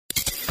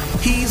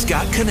He's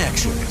got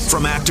connections.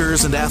 From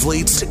actors and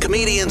athletes to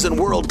comedians and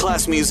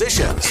world-class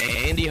musicians.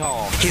 Andy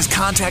Hall. His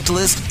contact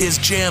list is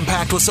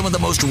jam-packed with some of the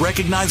most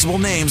recognizable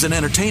names in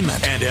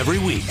entertainment. And every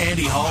week,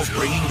 Andy Hall's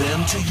bringing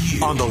them to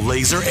you on the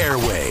Laser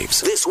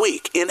airwaves. This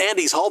week in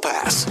Andy's Hall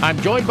Pass.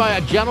 I'm joined by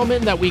a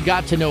gentleman that we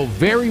got to know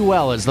very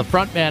well as the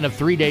frontman of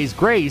 3 Days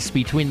Grace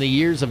between the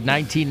years of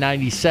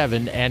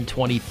 1997 and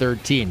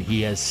 2013.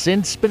 He has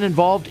since been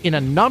involved in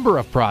a number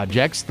of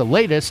projects, the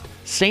latest,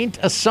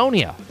 Saint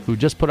Asonia, who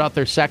just put out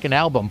their second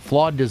album,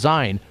 Flawed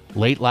Design,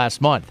 late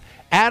last month.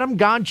 Adam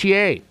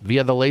Gontier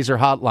via the Laser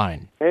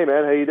Hotline. Hey,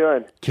 man, how you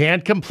doing?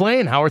 Can't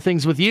complain. How are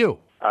things with you?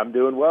 I'm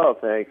doing well,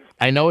 thanks.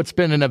 I know it's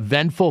been an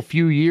eventful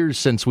few years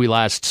since we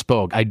last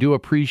spoke. I do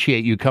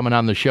appreciate you coming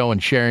on the show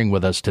and sharing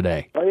with us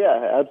today. Oh,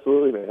 yeah,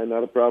 absolutely, man.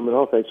 Not a problem at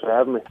all. Thanks for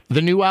having me.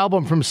 The new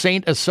album from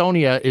Saint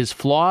Asonia is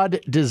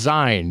Flawed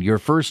Design, your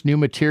first new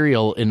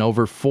material in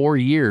over 4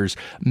 years.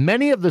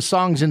 Many of the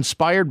songs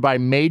inspired by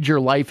major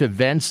life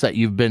events that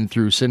you've been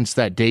through since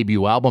that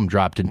debut album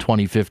dropped in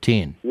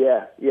 2015.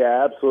 Yeah,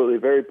 absolutely.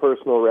 Very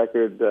personal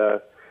record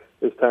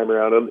this time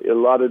around. A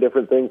lot of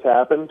different things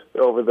happened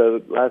over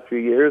the last few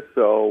years,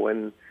 so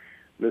when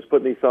I was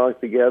putting these songs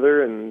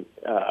together and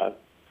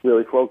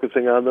really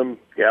focusing on them,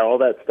 all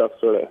that stuff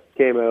sort of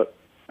came out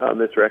on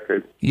this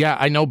record. Yeah,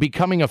 I know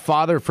becoming a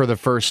father for the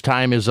first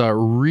time is a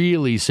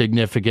really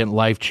significant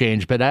life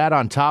change, but add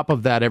on top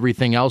of that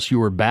everything else you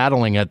were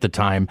battling at the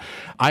time.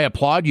 I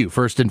applaud you,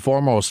 first and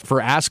foremost,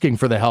 for asking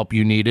for the help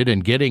you needed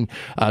and getting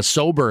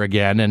sober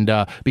again. And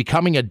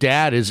becoming a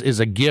dad is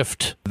a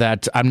gift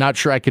that I'm not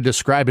sure I could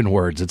describe in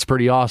words. It's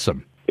pretty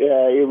awesome.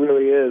 Yeah, it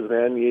really is,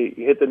 man. You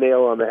hit the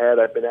nail on the head.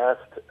 I've been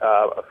asked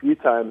a few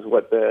times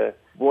what I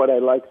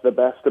liked the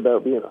best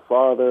about being a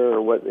father,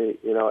 or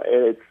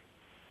and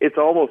it's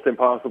almost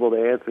impossible to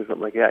answer something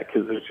like that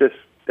because there's just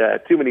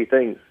too many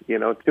things,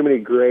 too many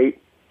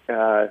great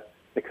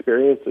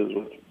experiences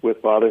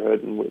with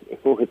fatherhood and with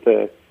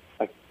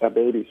a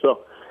baby.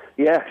 So,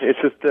 yeah, it's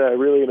just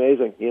really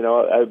amazing.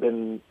 I've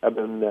been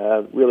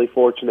really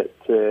fortunate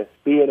to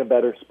be in a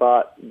better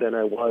spot than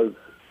I was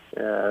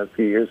a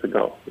few years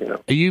ago.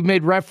 You've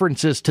made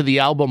references to the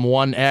album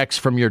 1X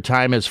from your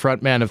time as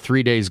frontman of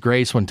 3 Days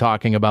Grace when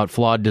talking about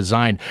Flawed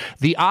Design.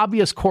 The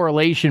obvious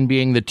correlation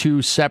being the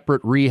two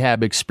separate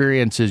rehab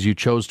experiences you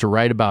chose to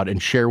write about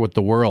and share with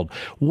the world.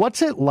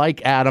 What's it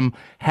like, Adam,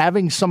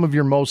 having some of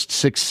your most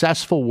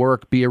successful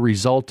work be a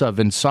result of,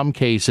 in some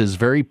cases,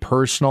 very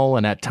personal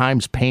and at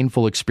times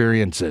painful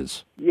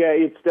experiences? Yeah,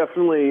 it's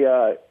definitely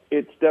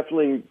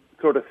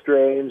sort of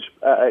strange.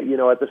 At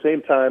the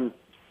same time,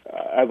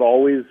 I've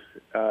always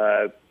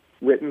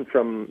written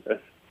from the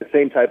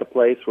same type of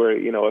place where,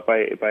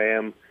 if I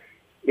am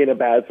in a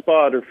bad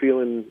spot or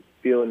feeling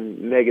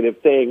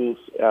negative things,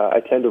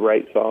 I tend to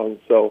write songs.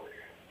 So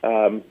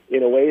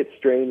in a way, it's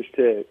strange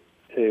to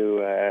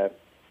I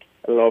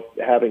don't know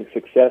if having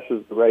success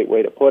is the right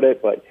way to put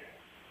it, but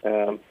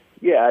to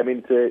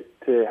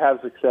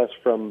have success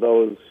from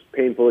those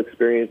painful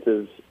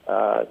experiences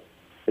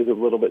is a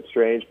little bit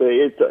strange, but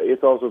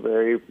it's also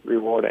very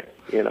rewarding,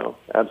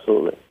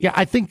 absolutely. Yeah,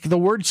 I think the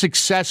word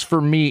success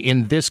for me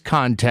in this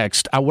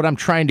context, what I'm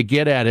trying to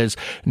get at is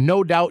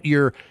no doubt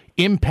you're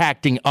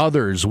impacting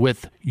others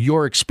with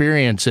your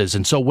experiences.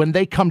 And so when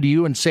they come to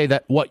you and say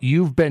that what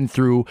you've been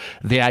through,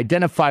 they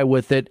identify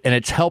with it and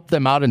it's helped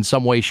them out in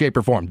some way, shape,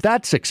 or form,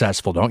 that's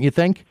successful, don't you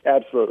think?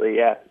 Absolutely,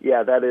 yeah.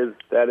 Yeah, that's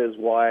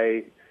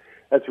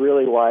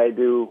really why I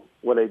do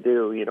what I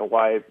do,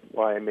 why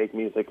I make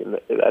music, and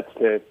that's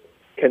to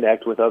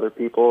connect with other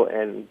people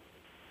and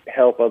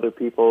help other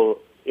people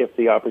if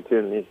the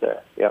opportunity is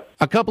there. Yeah.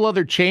 A couple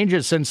other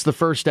changes since the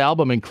first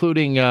album,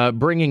 including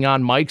bringing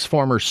on Mike's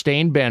former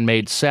Stain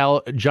bandmate,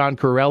 Sal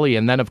Giancarelli,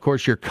 and then, of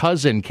course, your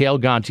cousin, Cale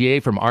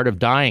Gontier from Art of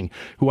Dying,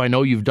 who I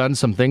know you've done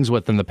some things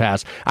with in the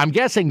past. I'm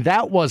guessing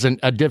that wasn't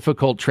a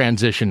difficult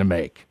transition to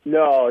make.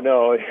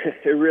 No,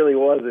 it really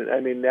wasn't.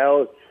 I mean,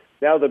 now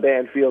the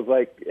band feels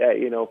like,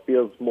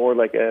 feels more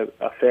like a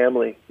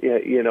family,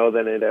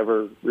 than it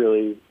ever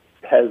really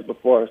has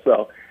before.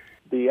 So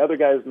the other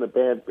guys in the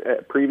band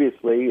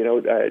previously,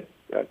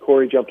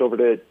 Corey jumped over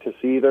to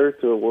Seether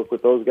to work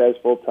with those guys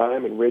full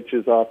time, and Rich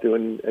is off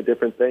doing a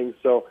different thing.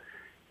 So,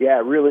 yeah,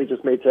 it really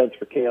just made sense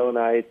for Cale and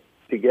I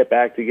to get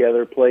back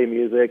together, play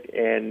music,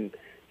 and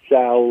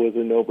Sal was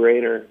a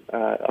no-brainer.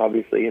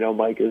 Obviously,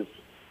 Mike has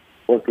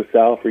worked with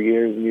Sal for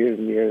years and years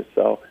and years.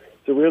 So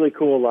it's a really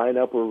cool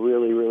lineup. We're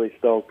really, really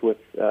stoked with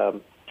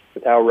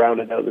how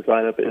rounded out this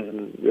lineup is,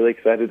 and really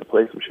excited to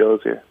play some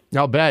shows here.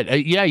 I'll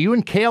bet. You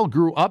and Cale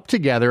grew up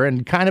together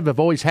and kind of have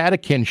always had a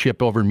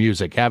kinship over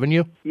music, haven't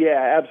you?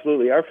 Yeah,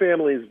 absolutely. Our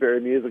family is very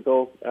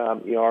musical.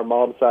 Our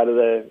mom's side of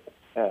the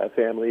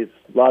family is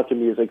lots of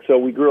music. So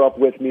we grew up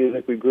with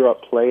music. We grew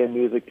up playing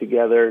music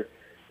together.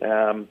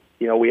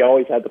 We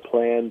always had the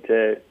plan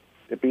to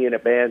be in a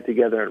band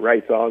together and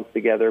write songs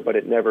together, but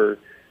it never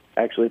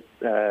actually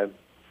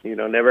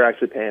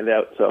panned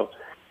out. So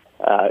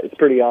it's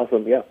pretty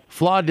awesome, yeah.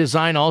 Flawed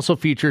Design also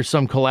features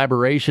some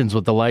collaborations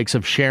with the likes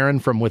of Sharon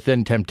from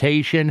Within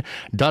Temptation,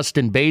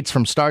 Dustin Bates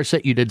from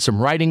Starset you did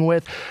some writing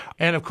with,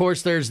 and of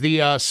course there's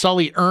the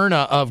Sully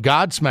Erna of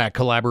Godsmack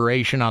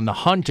collaboration on The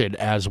Hunted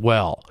as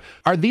well.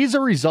 Are these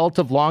a result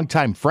of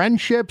longtime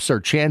friendships or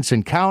chance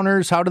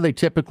encounters? How do they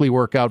typically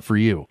work out for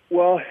you?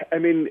 Well, I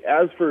mean,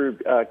 as for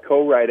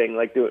co-writing,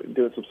 like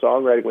doing some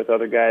songwriting with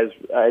other guys,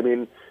 I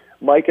mean,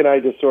 Mike and I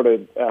just sort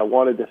of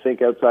wanted to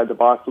think outside the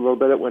box a little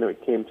bit when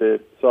it came to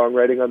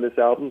songwriting on this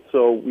album.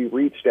 So we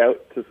reached out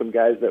to some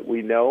guys that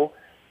we know,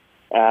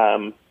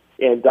 and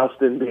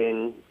Dustin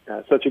being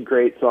such a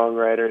great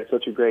songwriter and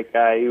such a great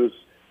guy, he was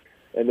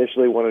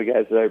initially one of the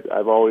guys that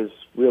I've always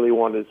really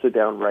wanted to sit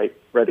down and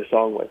write a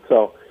song with.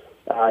 So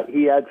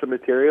he had some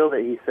material that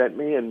he sent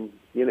me, and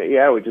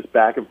we just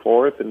back and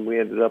forth, and we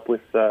ended up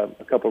with a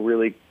couple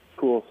really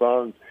cool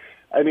songs.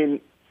 I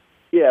mean,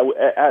 yeah,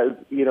 as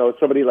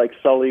somebody like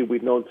Sully,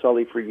 we've known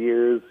Sully for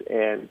years,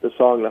 and the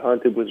song "The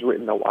Hunted" was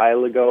written a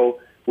while ago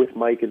with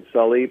Mike and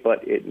Sully,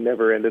 but it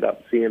never ended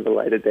up seeing the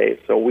light of day.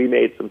 So we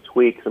made some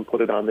tweaks and put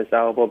it on this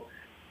album.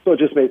 So it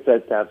just made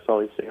sense to have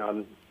Sully sing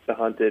on "The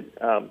Hunted."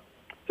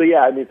 So yeah,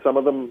 I mean, some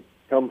of them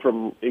come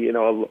from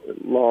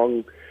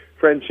long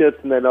friendships,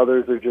 and then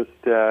others are just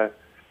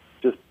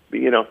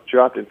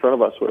dropped in front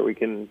of us where we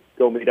can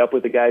go meet up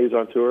with the guy who's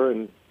on tour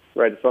and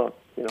write a song.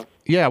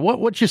 Yeah,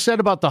 what you said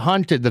about The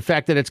Hunted, the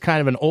fact that it's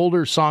kind of an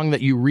older song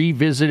that you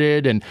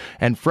revisited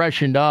and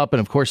freshened up,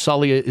 and of course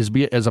Sully is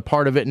as a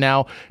part of it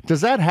now.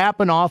 Does that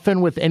happen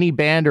often with any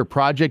band or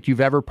project you've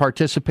ever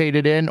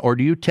participated in, or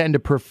do you tend to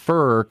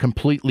prefer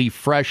completely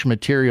fresh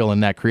material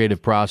in that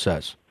creative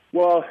process?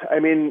 Well, I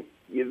mean,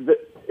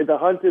 The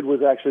Hunted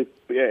was actually,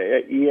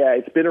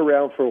 it's been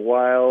around for a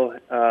while.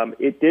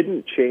 It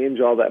didn't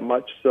change all that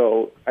much,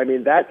 so, I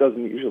mean, that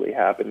doesn't usually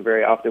happen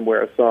very often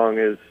where a song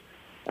is...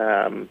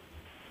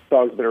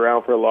 song's been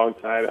around for a long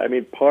time. I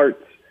mean,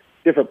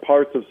 different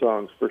parts of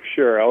songs for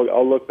sure.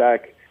 I'll look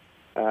back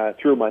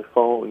through my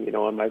phone,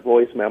 on my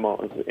voice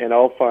memos, and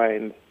I'll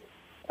find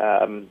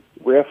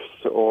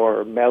riffs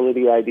or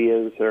melody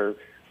ideas or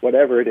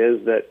whatever it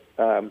is that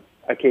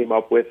I came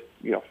up with,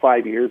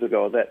 5 years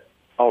ago that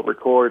I'll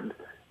record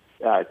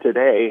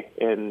today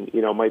and,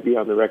 might be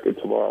on the record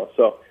tomorrow.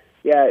 So,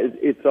 yeah,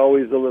 it's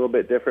always a little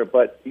bit different,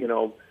 but,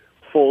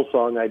 full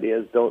song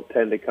ideas don't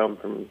tend to come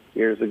from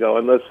years ago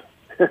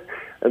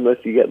unless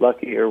you get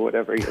lucky or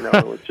whatever,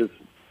 which is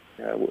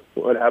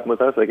what happened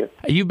with us, I guess.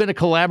 You've been a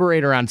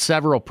collaborator on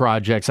several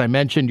projects. I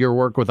mentioned your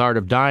work with Art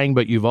of Dying,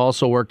 but you've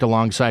also worked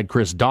alongside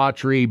Chris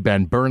Daughtry,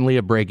 Ben Burnley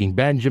of Breaking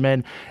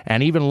Benjamin,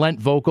 and even lent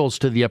vocals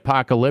to the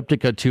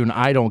Apocalyptica tune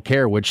I Don't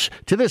Care, which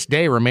to this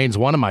day remains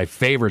one of my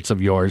favorites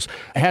of yours.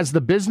 Has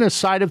the business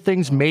side of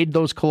things made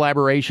those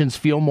collaborations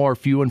feel more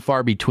few and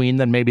far between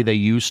than maybe they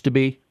used to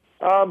be?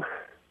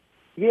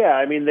 Yeah,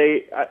 I mean,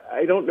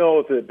 I don't know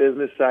if the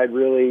business side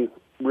really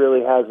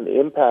has an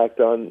impact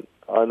on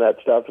that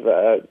stuff.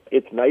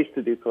 It's nice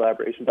to do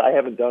collaborations. I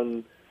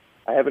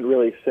haven't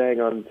really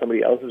sang on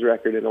somebody else's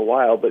record in a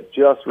while, but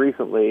just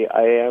recently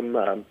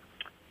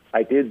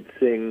I did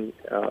sing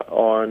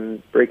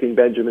on Breaking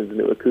Benjamin's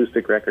new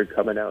acoustic record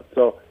coming out.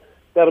 So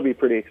that'll be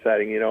pretty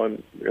exciting,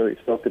 I'm really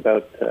stoked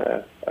about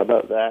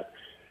that.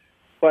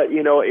 But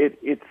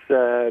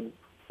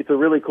it's a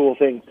really cool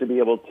thing to be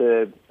able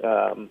to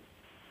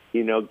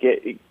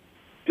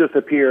just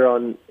appear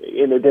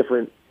in a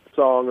different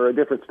song or a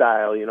different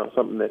style,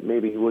 something that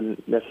maybe you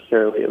wouldn't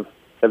necessarily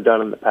have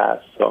done in the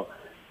past. So,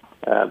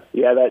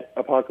 that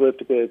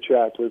Apocalyptica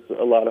track was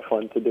a lot of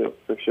fun to do,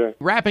 for sure.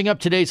 Wrapping up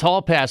today's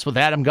Hall Pass with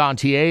Adam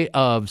Gontier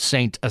of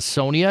Saint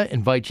Asonia.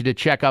 Invite you to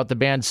check out the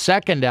band's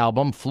second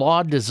album,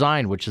 Flawed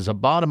Design, which is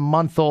about a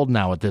month old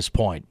now at this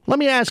point. Let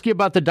me ask you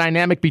about the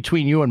dynamic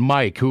between you and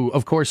Mike, who,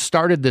 of course,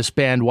 started this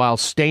band while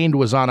Stained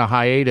was on a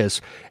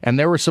hiatus, and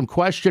there were some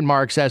question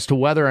marks as to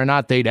whether or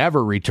not they'd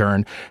ever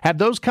return. Have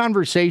those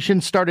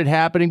conversations started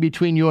happening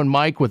between you and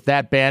Mike with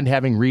that band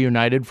having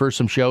reunited for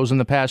some shows in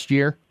the past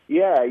year?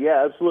 Yeah,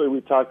 absolutely.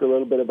 We talked a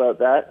little bit about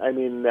that. I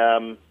mean,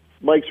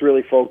 Mike's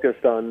really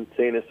focused on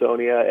Saint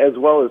Asonia as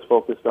well as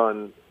focused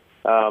on,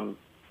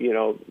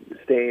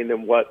 Stained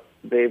and what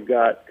they've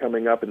got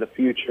coming up in the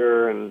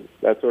future and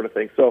that sort of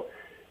thing. So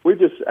we're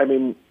just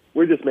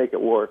making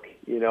it work,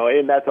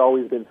 and that's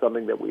always been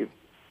something that we've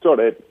sort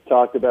of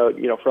talked about,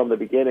 from the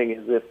beginning,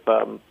 is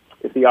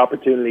if the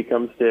opportunity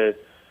comes to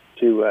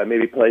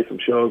maybe play some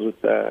shows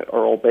with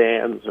our old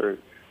bands or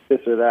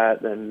this or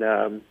that,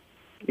 then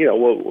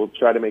we'll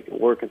try to make it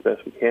work as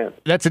best we can.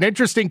 That's an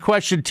interesting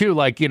question, too.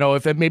 Like,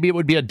 if maybe it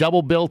would be a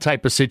double bill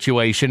type of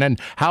situation, and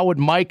how would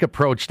Mike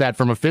approach that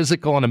from a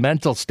physical and a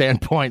mental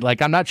standpoint?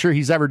 Like, I'm not sure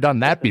he's ever done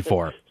that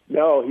before.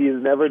 No,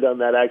 he's never done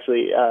that,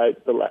 actually. I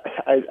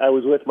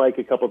was with Mike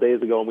a couple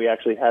days ago, and we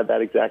actually had that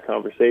exact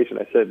conversation.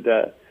 I said,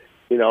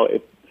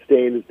 if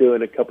Stain is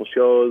doing a couple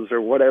shows or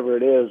whatever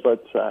it is,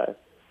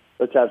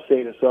 let's have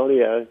Saint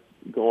Asonia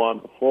go on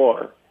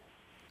before.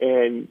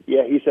 And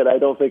yeah, he said, I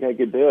don't think I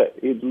could do it.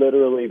 He'd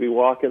literally be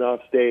walking off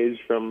stage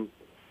from,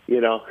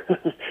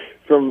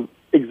 from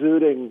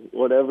exuding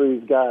whatever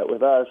he's got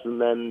with us,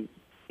 and then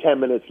 10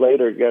 minutes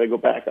later, got to go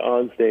back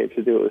on stage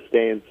to do it with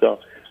Staind. So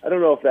I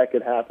don't know if that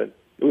could happen.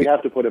 We'd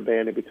have to put a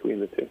band in between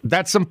the two.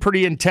 That's some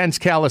pretty intense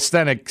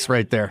calisthenics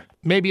right there.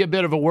 Maybe a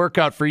bit of a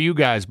workout for you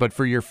guys, but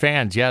for your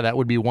fans, yeah, that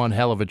would be one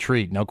hell of a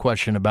treat. No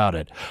question about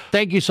it.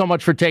 Thank you so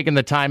much for taking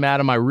the time,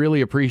 Adam. I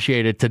really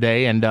appreciate it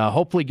today, and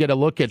hopefully get a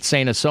look at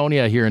Saint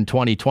Asonia here in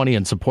 2020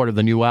 in support of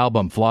the new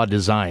album, Flawed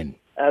Design.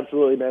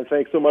 Absolutely, man.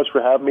 Thanks so much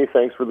for having me.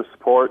 Thanks for the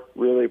support.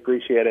 Really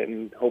appreciate it,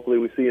 and hopefully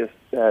we see you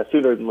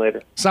sooner than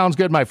later. Sounds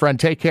good, my friend.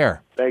 Take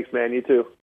care. Thanks, man. You too.